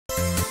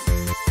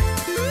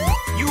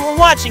for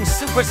watching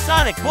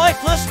Supersonic Boy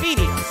Plus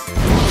videos.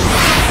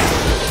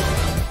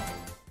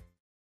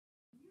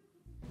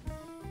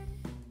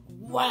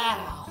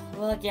 Wow,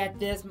 look at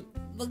this.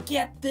 Look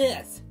at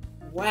this.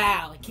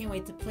 Wow, I can't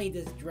wait to play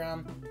this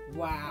drum.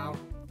 Wow.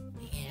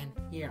 Man,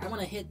 here, I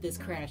want to hit this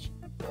crash.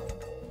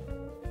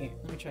 Here,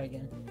 let me try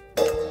again.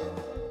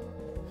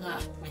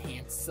 My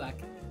hands suck.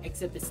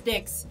 Except the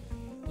sticks.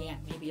 Yeah,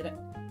 maybe that.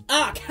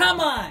 Come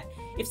on!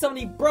 If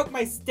somebody broke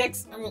my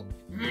sticks, I will.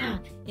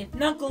 If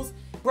Knuckles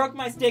broke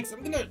my sticks,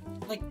 I'm gonna,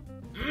 like.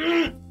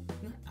 I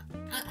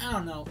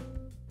don't know.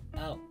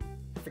 Oh,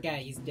 I forgot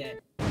he's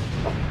dead.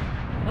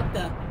 What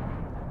the?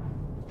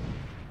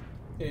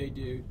 Hey,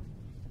 dude.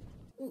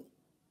 Ooh.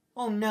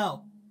 Oh,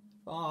 no.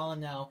 Oh,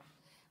 no.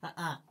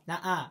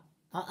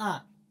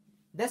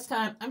 This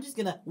time, I'm just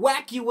gonna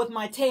whack you with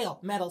my tail,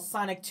 Metal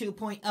Sonic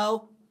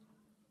 2.0.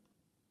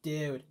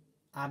 Dude,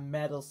 I'm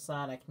Metal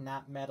Sonic,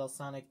 not Metal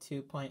Sonic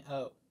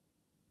 2.0.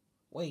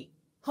 Wait,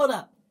 hold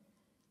up.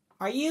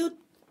 Are you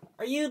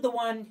the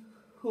one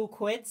who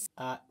quits?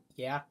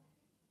 Yeah.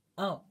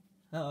 Oh,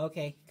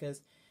 okay,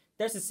 because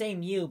there's the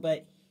same you,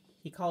 but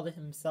he called it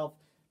himself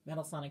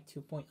Metal Sonic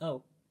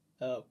 2.0.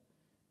 Oh,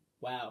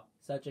 wow,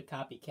 such a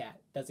copycat.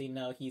 Does he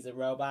know he's a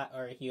robot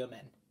or a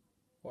human?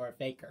 Or a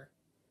faker?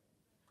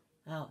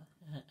 Oh,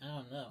 I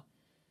don't know.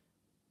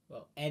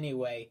 Well,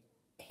 anyway,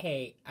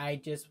 hey, I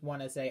just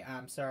want to say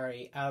I'm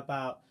sorry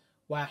about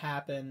what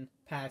happened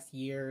past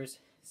years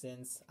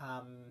since,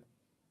 I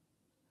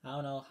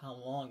don't know how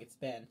long it's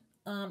been.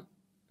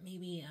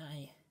 Maybe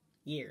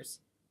years.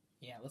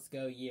 Yeah, let's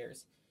go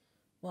years.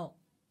 Well,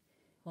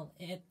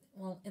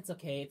 it's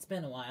okay. It's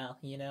been a while,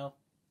 you know?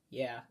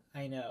 Yeah,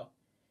 I know.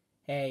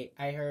 Hey,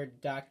 I heard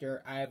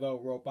Dr. Ivo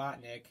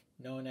Robotnik,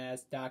 known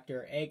as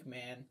Dr.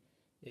 Eggman,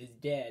 is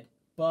dead,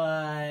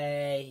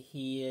 but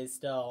he is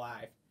still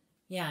alive.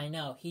 Yeah, I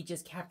know. He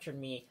just captured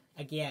me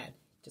again,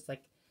 just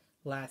like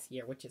last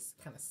year, which is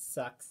kind of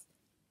sucks.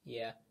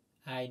 Yeah,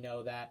 I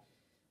know that.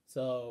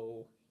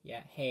 So,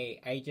 yeah, hey,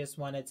 I just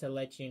wanted to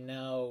let you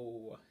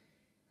know,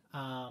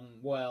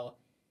 well,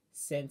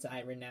 since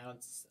I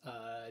renounced,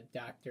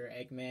 Dr.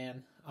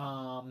 Eggman,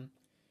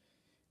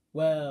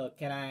 well,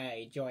 can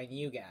I join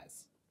you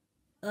guys?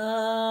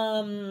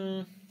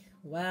 Well,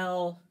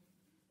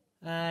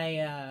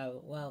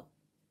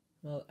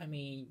 I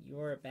mean, you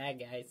were a bad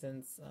guy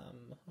since,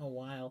 a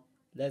while.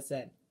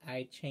 Listen,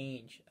 I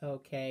change,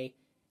 okay?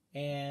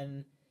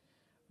 And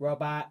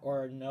robot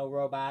or no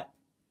robot,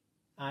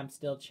 I'm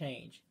still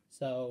change.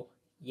 So,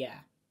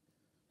 yeah.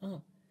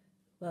 Oh,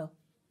 well,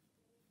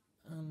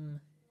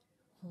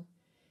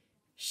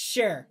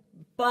 sure,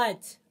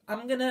 but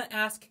I'm gonna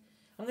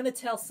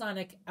tell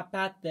Sonic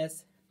about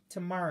this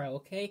tomorrow,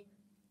 okay?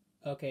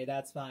 Okay,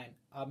 that's fine.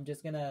 I'm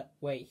just gonna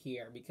wait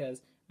here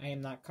because I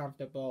am not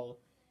comfortable,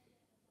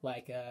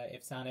 like,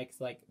 if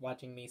Sonic's, like,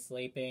 watching me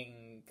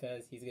sleeping,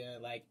 because he's gonna,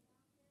 like,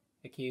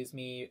 accuse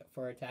me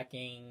for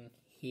attacking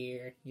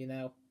here, you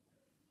know?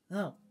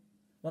 Oh,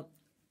 well,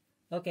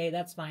 okay,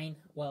 that's fine.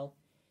 Well,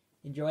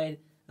 enjoy,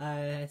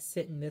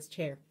 sit in this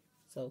chair.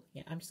 So,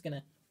 yeah, I'm just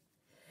gonna...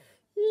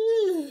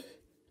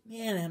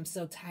 Man, I'm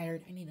so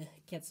tired. I need to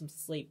get some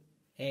sleep.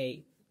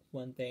 Hey,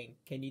 one thing.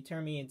 Can you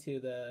turn me into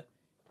the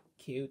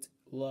cute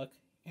look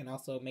and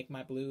also make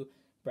my blue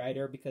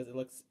brighter because it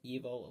looks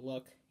evil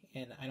look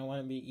and I don't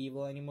want to be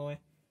evil anymore?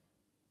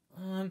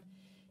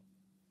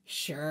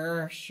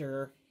 Sure.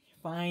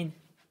 Fine.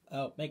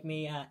 Oh, make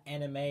me,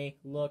 anime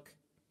look.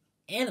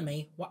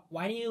 Anime?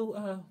 Why do you,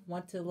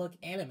 want to look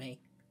anime?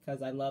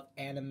 Because I love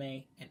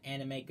anime and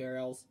anime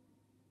girls.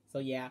 So,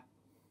 yeah.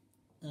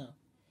 Oh.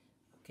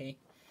 Okay.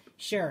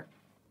 Sure.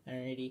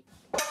 Alrighty.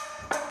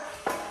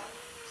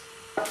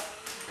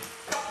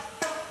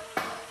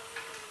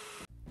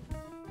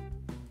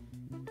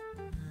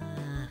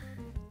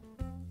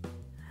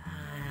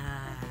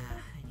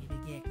 I need to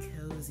get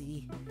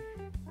cozy.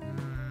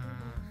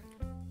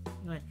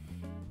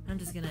 I'm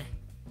just gonna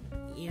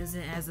use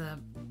it as a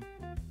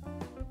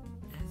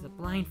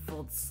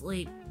blindfold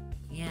sleep.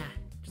 Yeah,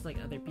 just like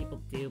other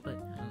people do, but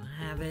I don't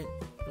have it.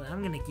 But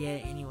I'm gonna get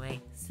it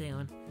anyway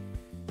soon.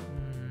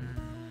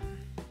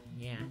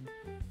 Yeah.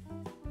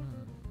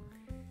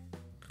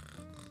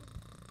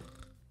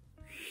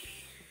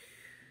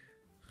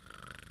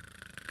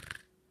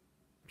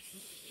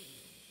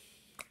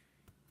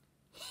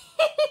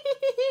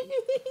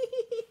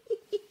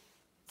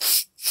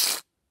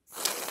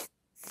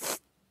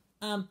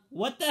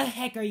 What the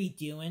heck are you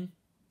doing?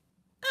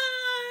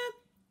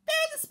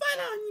 There's a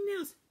spider on your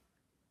nose.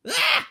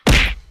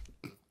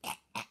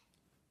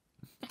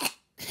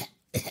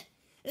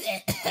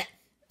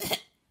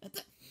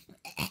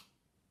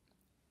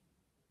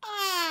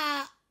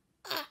 Ah!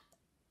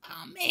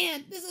 Oh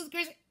man, this is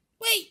crazy.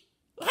 Wait,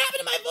 what happened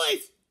to my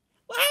voice?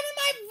 What happened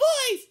to my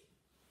voice?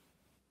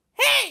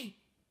 Hey,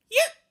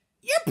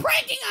 you're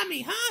pranking on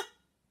me, huh?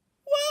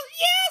 Well,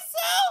 yeah,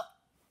 so?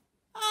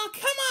 Oh,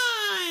 come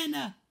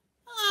on.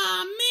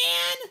 Aw,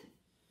 man!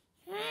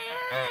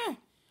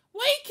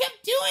 Why you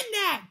kept doing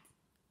that?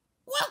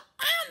 Well,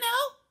 I don't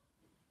know.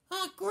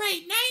 Oh,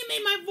 great. Now you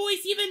made my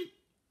voice even,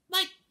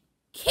 like,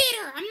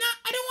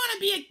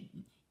 be a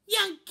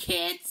young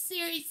kid,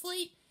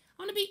 seriously.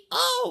 I want to be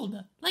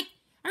old. Like,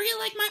 I really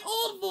like my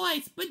old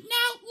voice, but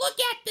now look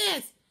at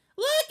this.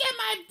 Look at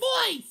my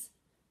voice.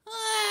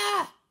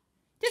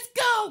 Just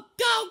go,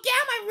 get out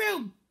of my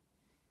room.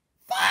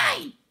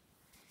 Fine.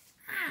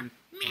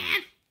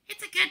 Man,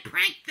 it's a good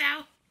prank,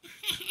 though.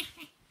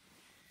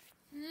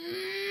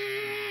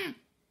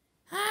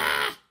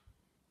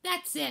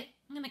 That's it.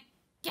 I'm gonna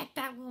get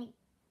that little...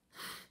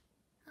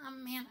 Oh,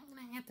 man, I'm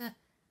gonna have to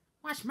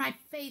wash my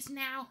face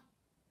now.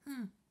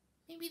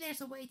 Maybe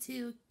there's a way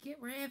to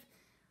get rid of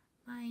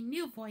my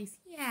new voice.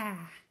 Yeah.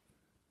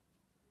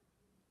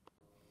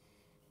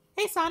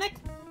 Hey, Sonic!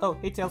 Oh,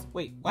 hey, Tails.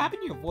 Wait, what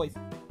happened to your voice?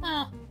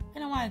 Oh, I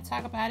don't want to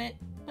talk about it.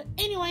 But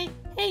anyway,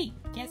 hey,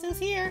 guess who's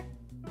here?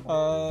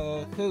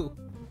 Who?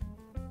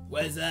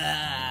 What's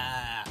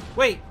up?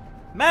 Wait,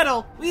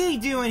 Metal, what are you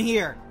doing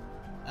here?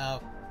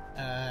 Oh,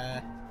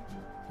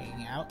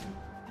 hanging out?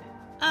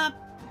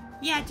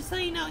 Yeah, just so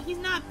you know, he's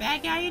not a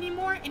bad guy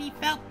anymore, and he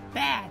felt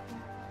bad.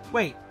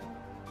 Wait,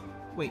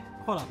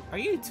 hold on. Are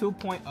you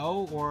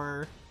 2.0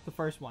 or the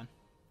first one?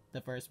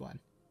 The first one.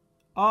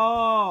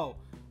 Oh,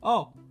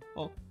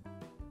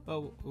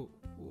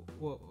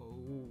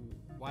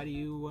 why do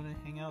you want to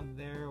hang out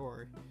there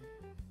or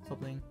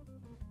something?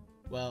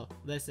 Well,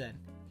 listen,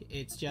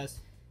 it's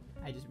just,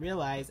 I just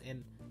realized,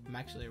 and I'm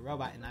actually a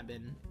robot, and I've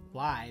been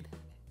lied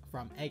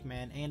from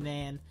Eggman, and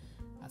then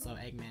I saw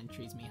Eggman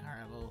treats me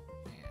horrible,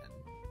 and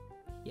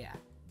yeah,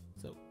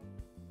 so,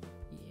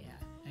 yeah,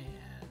 and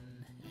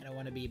I don't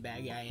want to be a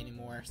bad guy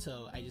anymore,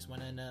 so I just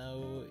want to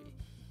know,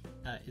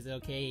 is it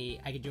okay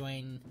I could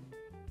join,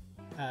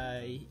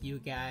 you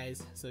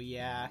guys, so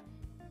yeah,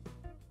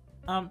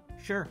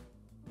 sure,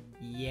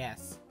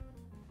 yes,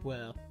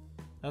 well,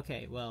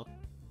 okay, well,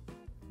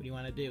 what do you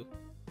want to do?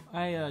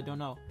 I, don't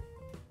know.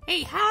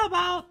 Hey, how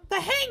about the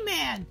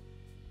hangman?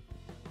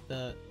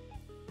 The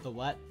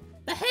what?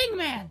 The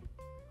hangman!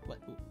 What?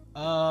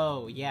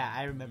 Oh, yeah,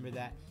 I remember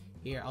that.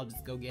 Here, I'll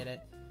just go get it.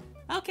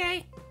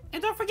 Okay,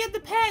 and don't forget the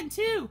pen,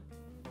 too!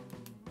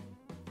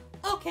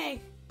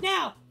 Okay,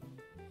 now,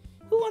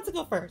 who wants to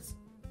go first?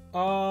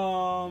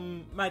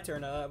 My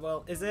turn.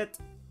 Well, is it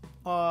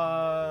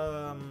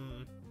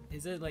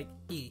like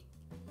E?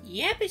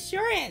 Yep, it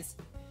sure is.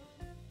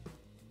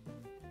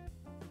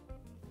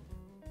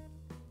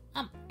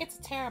 It's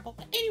terrible.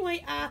 But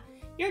anyway,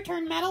 your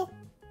turn, Metal.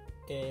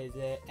 Is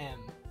it M?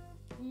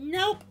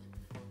 Nope.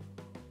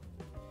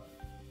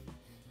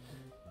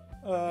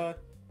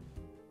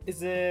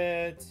 Is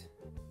it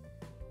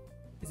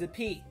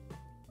P?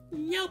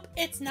 Nope,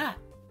 it's not.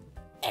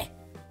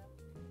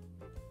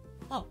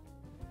 Oh,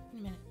 wait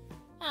a minute.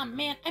 Oh,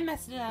 man, I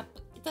messed it up.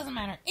 It doesn't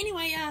matter.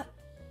 Anyway,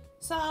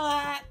 so,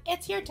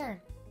 it's your turn.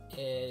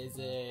 Is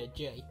it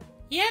J?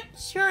 Yep,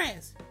 sure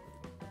is.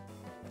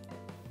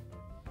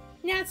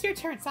 Now it's your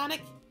turn,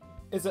 Sonic.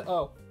 Is it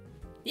O?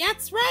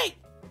 That's right.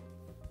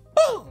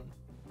 Boom.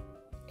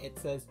 It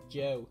says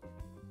Joe.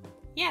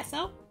 Yeah,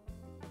 so?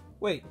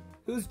 Wait,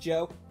 who's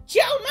Joe?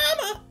 Joe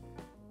Mama!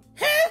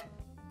 Huh?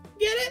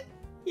 Get it?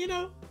 You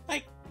know,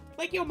 like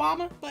your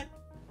mama, but...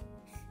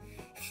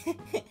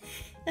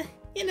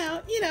 you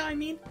know, I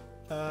mean.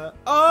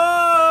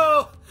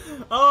 Oh,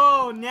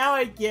 now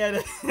I get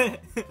it.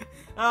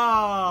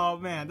 Oh,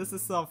 man, this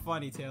is so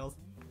funny, Tails.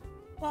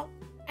 Well,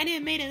 I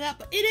didn't make it up,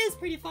 but it is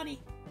pretty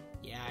funny.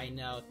 Yeah, I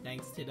know,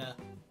 thanks to the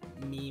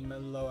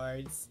meme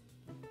lords.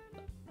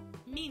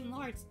 Meme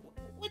lords?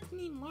 What's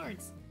meme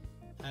lords?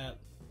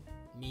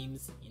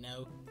 Memes, you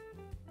know.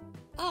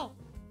 Oh,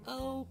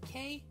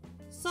 okay.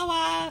 So,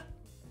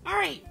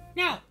 alright,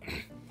 now,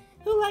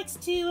 who likes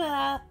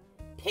to,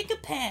 pick a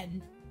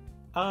pen?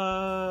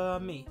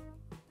 Me.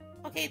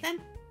 Okay,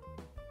 then.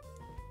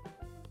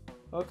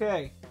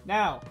 Okay,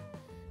 now,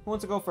 who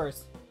wants to go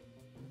first?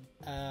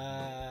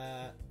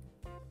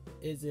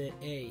 Is it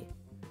A?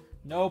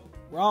 Nope,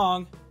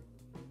 wrong.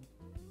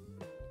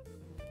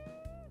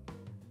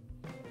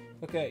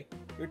 Okay,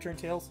 your turn,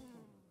 Tails.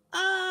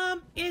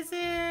 Is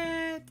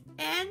it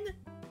N?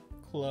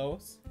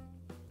 Close.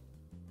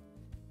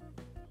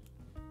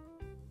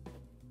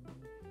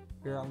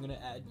 Here, I'm gonna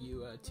add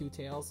you, 2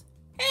 Tails.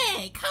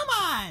 Hey, come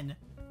on!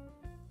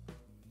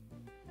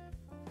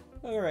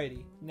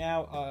 Alrighty,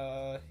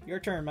 now, your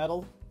turn,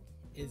 Metal.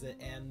 Is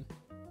it M?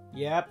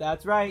 Yep,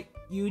 that's right.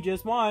 You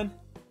just won.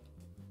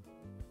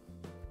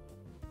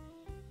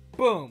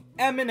 Boom,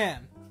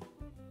 M&M.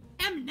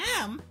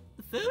 M&M?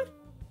 The food?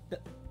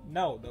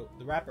 No,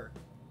 the rapper.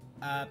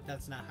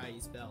 That's not how you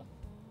spell.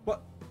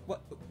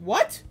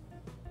 What?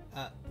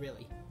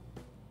 Really?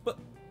 But,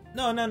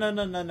 no.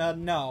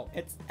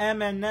 It's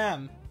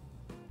M&M.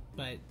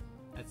 But,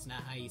 that's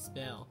not how you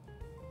spell.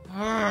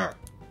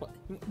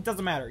 It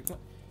doesn't matter.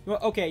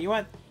 Okay, you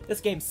want...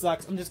 This game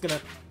sucks. I'm just gonna...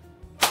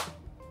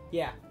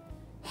 Yeah.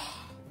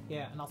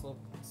 Yeah, and also,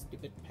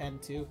 stupid pen,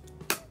 too.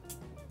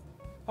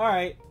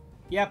 Alright.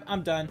 Yep,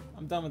 I'm done.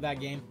 I'm done with that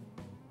game.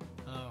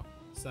 Oh,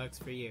 sucks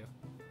for you.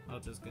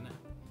 I'm just gonna...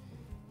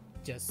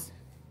 Just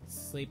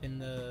sleep in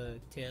the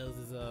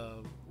Tails'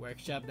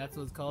 workshop. That's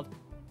what it's called?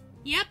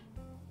 Yep.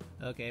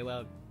 Okay,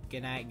 well,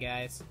 good night,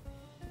 guys.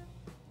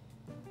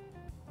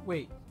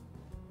 Wait,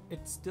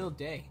 it's still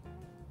day.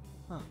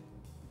 Huh.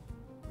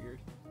 Weird.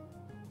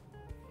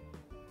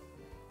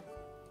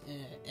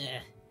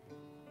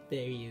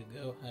 There you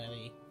go,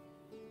 honey.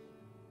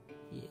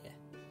 Yeah.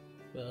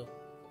 Well,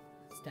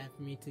 it's time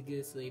for me to go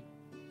to sleep.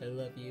 I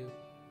love you.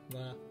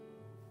 Mwah.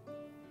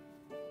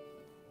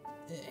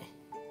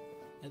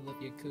 I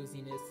love your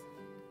coziness.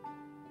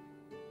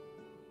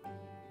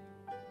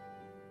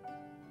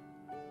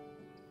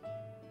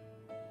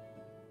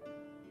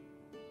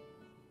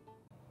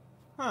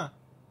 Huh.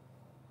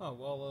 Oh,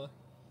 well,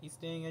 he's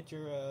staying at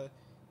your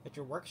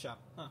workshop.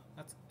 Huh,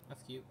 that's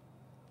cute.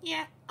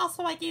 Yeah,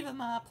 also I gave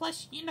him a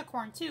plush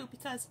unicorn too,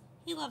 because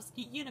he loves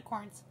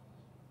unicorns.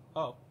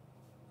 Oh,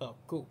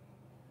 cool.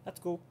 That's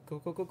cool.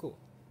 Cool.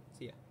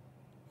 See ya.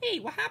 Hey,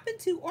 what happened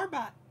to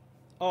Orbot?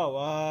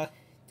 Oh,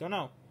 don't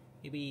know.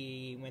 Maybe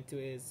he went to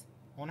his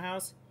own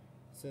house,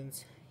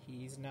 since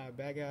he's not a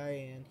bad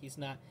guy and he's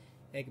not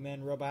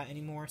Eggman Robot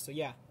anymore, so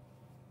yeah.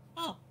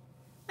 Oh,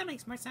 that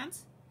makes more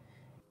sense.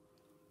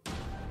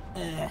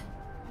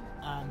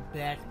 I'm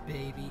back,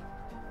 baby.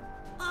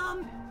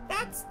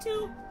 That's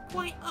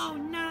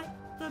 2.0, not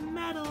the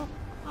medal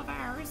of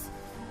ours.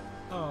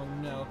 Oh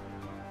no.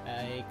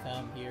 I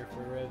come here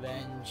for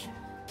revenge.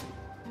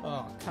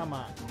 Oh, come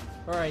on.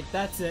 Alright,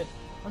 that's it.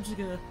 I'm just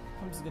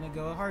gonna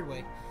go a hard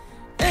way.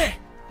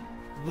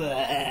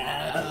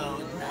 Well,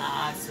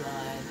 nah,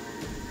 son.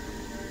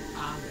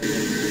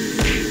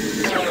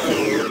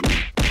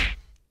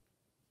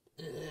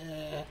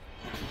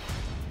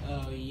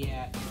 Oh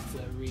yeah, it's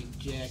a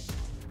reject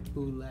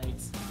who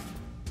likes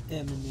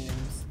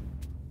M&Ms.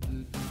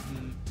 I'm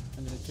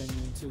gonna turn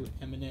you into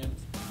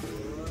M&Ms.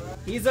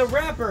 He's a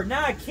rapper,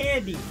 not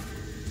candy!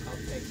 I'll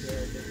take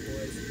care of it,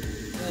 boys.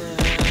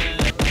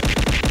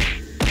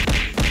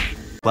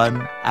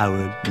 1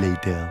 hour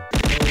later.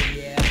 Oh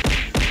yeah.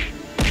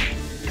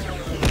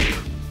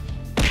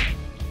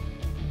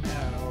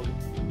 Ow.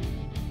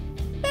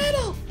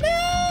 Medal!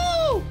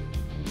 No!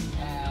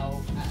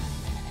 Ow.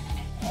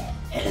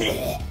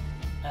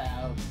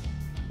 Ow.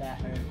 That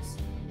hurts.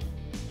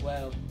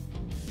 Well,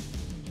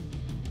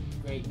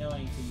 great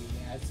knowing to you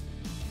guys.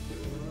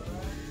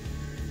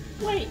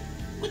 Wait,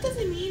 what does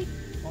it mean?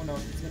 Oh no,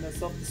 he's gonna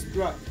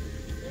self-destruct.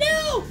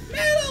 No!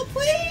 Medal,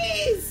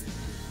 please!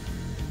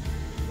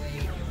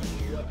 Wait,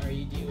 what are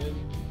you doing?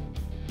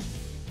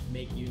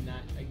 Make you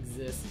not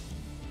exist.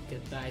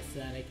 Goodbye,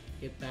 Sonic.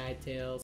 Goodbye, Tails.